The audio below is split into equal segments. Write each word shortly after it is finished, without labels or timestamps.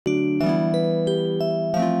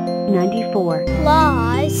94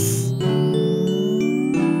 plus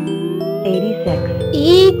 86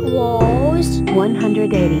 equals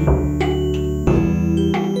 180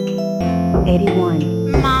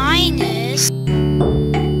 81 minus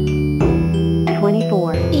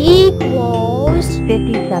 24 equals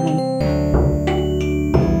 57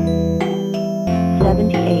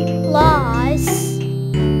 78 plus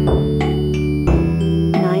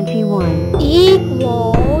 91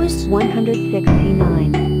 equals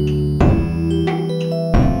 169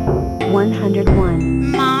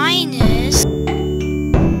 101 minus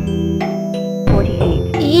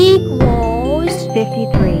 48 equals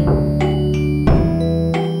 53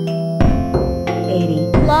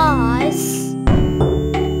 80 plus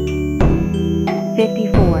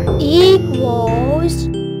 54 equals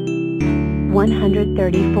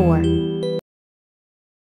 134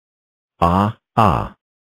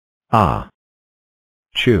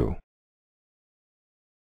 chew.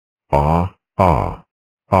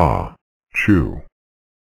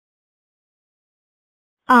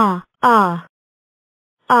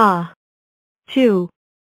 Chew. chew Chew.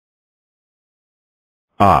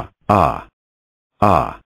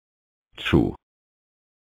 chew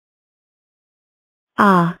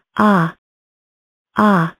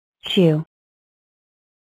Chew.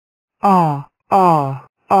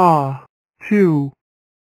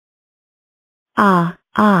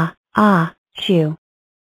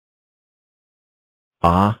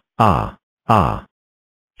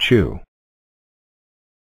 chew Chew.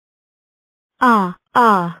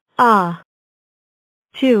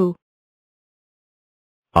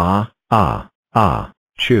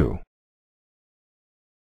 chew Chew.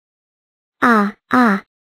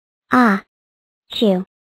 chew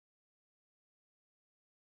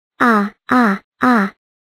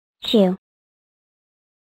chew.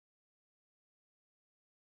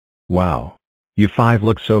 Wow. You five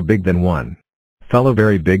look so big than one. Fellow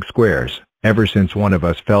very big squares, ever since one of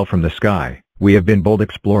us fell from the sky, we have been bold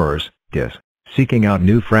explorers, seeking out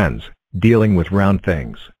new friends, dealing with round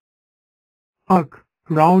things. Ugh,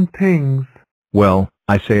 round things. Well,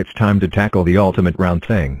 I say it's time to tackle the ultimate round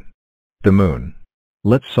thing. The moon.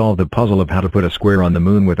 Let's solve the puzzle of how to put a square on the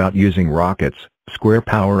moon without using rockets, square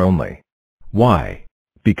power only. Why?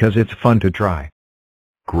 Because it's fun to try.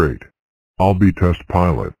 Great. I'll be test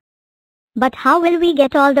pilot. But how will we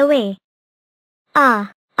get all the way?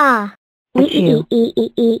 Chew.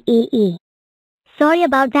 Sorry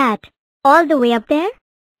about that. All the way up there?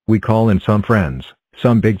 We call in some friends,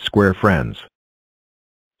 some big square friends.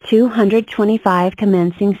 225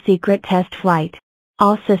 commencing secret test flight.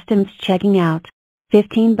 All systems checking out.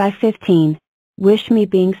 15 by 15. Wish me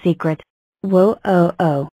being secret. Whoa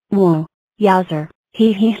oh. Whoa. Yowzer.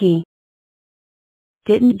 He.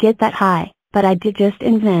 Didn't get that high, but I did just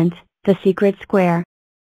invent the secret square.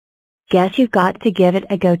 Guess you've got to give it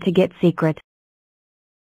a go to get secret.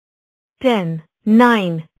 10,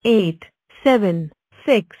 9, 8, 7,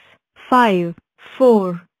 6, 5,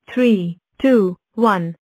 4, 3, 2,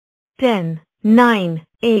 1. 10, 9,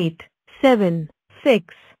 8, 7,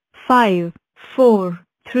 6, 5, 4,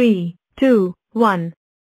 3, 2, 1.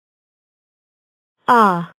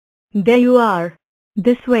 There you are.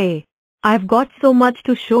 This way. I've got so much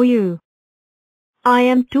to show you. I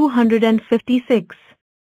am 256.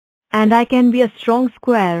 And I can be a strong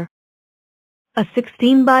square. A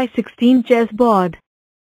 16 by 16 chessboard.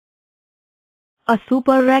 A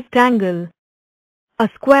super rectangle. A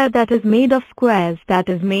square that is made of squares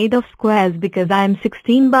because I am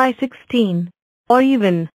 16 by 16. Or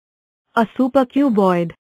even a super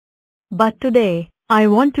cuboid. But today, I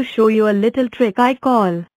want to show you a little trick I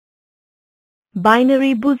call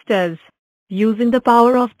binary boosters, using the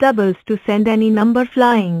power of doubles to send any number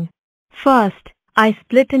flying. First, I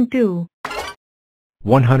split in two.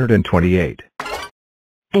 128.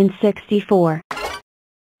 And 64.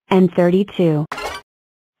 And 32.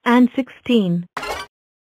 And 16.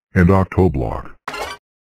 And Octoblock.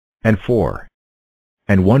 And 4.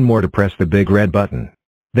 And one more to press the big red button.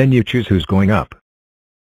 Then you choose who's going up.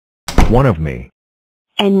 One of me.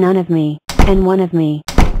 And none of me. And one of me.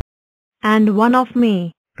 And one of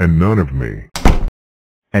me. And none of me.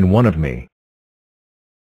 And one of me.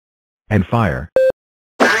 And fire.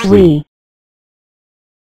 We.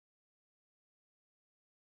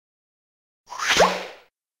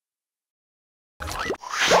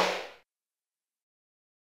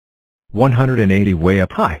 $180 way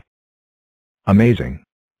up high. Amazing.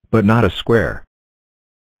 But not a square.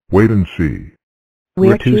 Wait and see.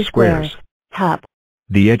 We're two squares. Top.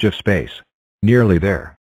 The edge of space. Nearly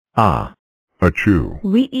there. Achoo.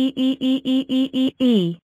 We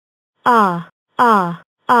e.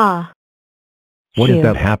 What is Chew.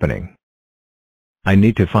 that happening? I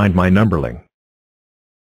need to find my numberling.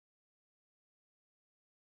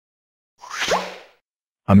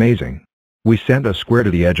 Amazing. We sent a square to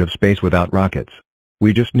the edge of space without rockets.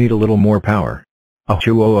 We just need a little more power. Oh,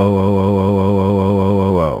 chew, oh, oh, oh, oh, oh, oh, oh, oh, oh,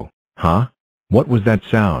 oh, oh. Huh? What was that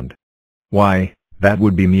sound? Why, that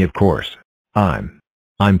would be me, of course.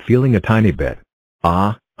 I'm feeling a tiny bit.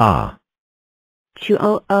 Ah. Chew.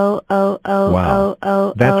 Oh, oh, oh, oh, Wow. oh,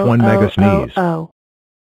 oh. That's oh, one mega oh, sneeze. Oh,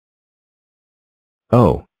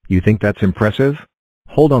 Oh, you think that's impressive?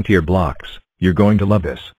 Hold on to your blocks, you're going to love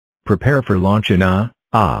this. Prepare for launch in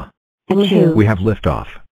Chew. we have liftoff.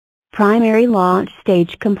 Primary launch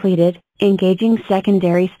stage completed. Engaging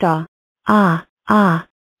secondary star.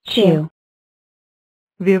 Chew.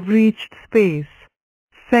 We've reached space.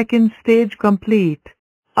 Second stage complete.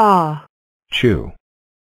 Chew.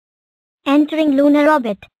 Entering lunar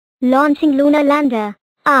orbit. Launching lunar lander.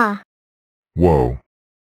 Whoa.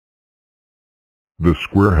 The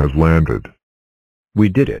square has landed. We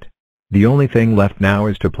did it. The only thing left now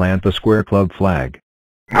is to plant the Square Club flag.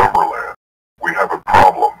 Numberland, we have a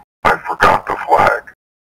problem. I forgot the flag.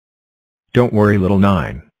 Don't worry, little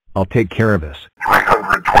 9. I'll take care of this.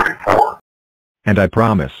 324. And I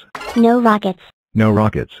promise, No rockets. no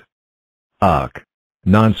rockets.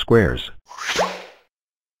 Non-squares.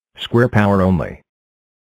 Square power only.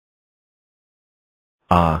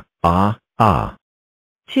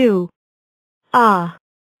 Chew.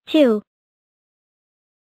 Chew.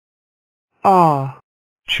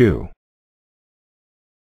 Chew.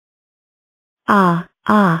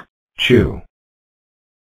 Chew.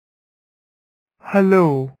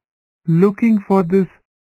 Hello. Looking for this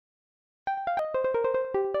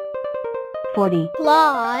 40.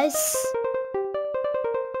 Plus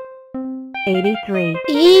 83.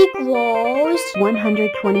 equals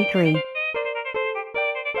 123.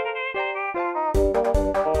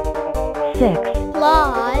 6.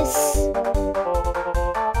 plus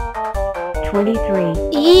 23.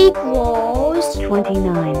 equals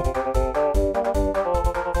 29.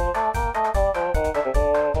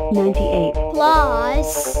 98.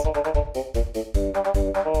 plus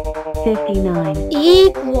 59.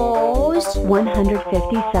 equals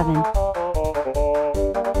 157.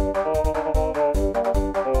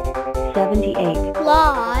 78.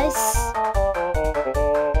 plus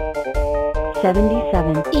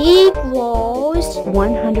 77. equals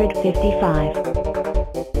 155.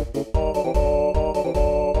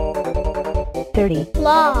 30.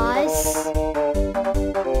 plus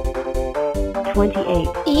 28.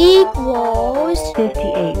 equals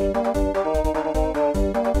 58.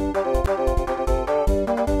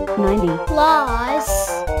 90. plus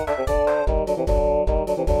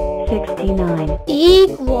 69.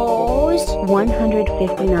 equals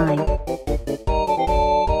 159.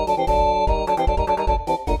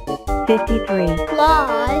 53.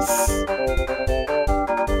 plus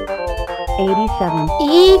 87.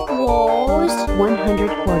 equals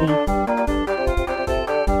 140.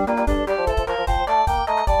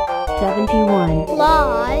 71.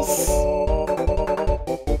 plus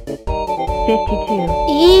 52.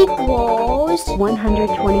 equals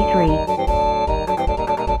 123.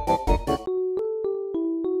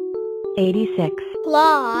 86.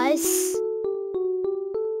 plus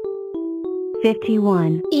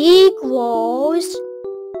 51. equals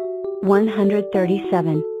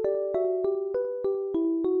 137.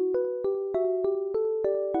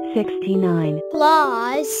 69.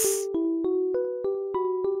 plus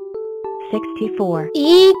 64.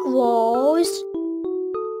 equals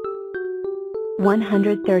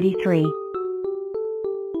 133.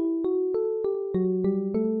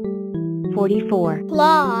 44.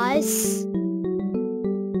 plus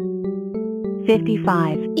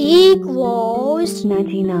 55. equals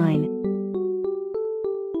 99.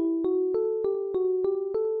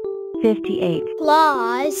 58.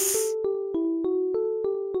 plus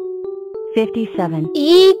 57.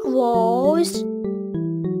 equals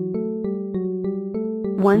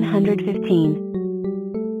 115.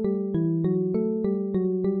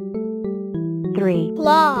 3.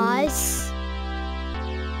 plus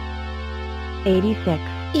 86.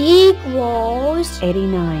 equals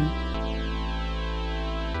 89.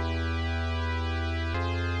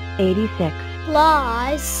 86.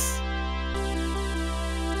 plus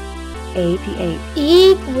 88.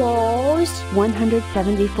 equals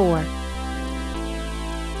 174.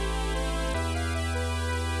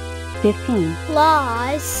 15.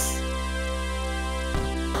 plus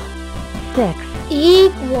 6.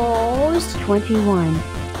 equals 21.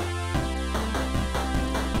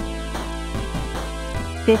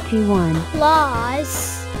 51.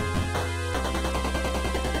 plus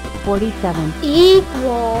 47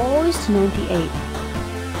 equals 98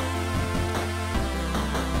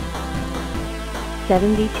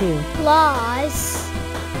 72 plus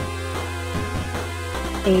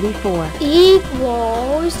 84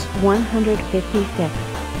 equals 156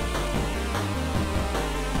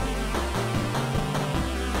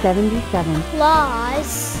 77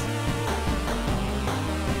 plus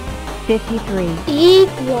 53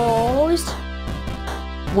 equals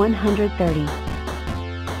 130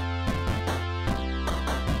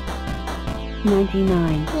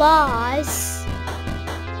 99 plus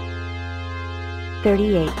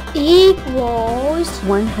 38 equals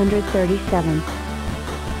 137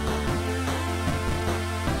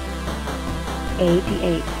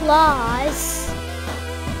 88 plus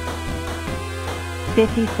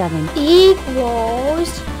 57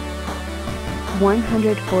 equals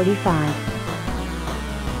 145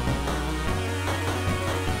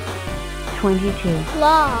 22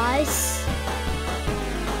 plus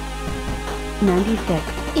 96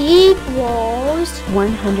 equals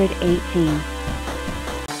 118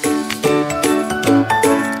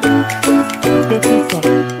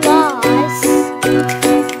 56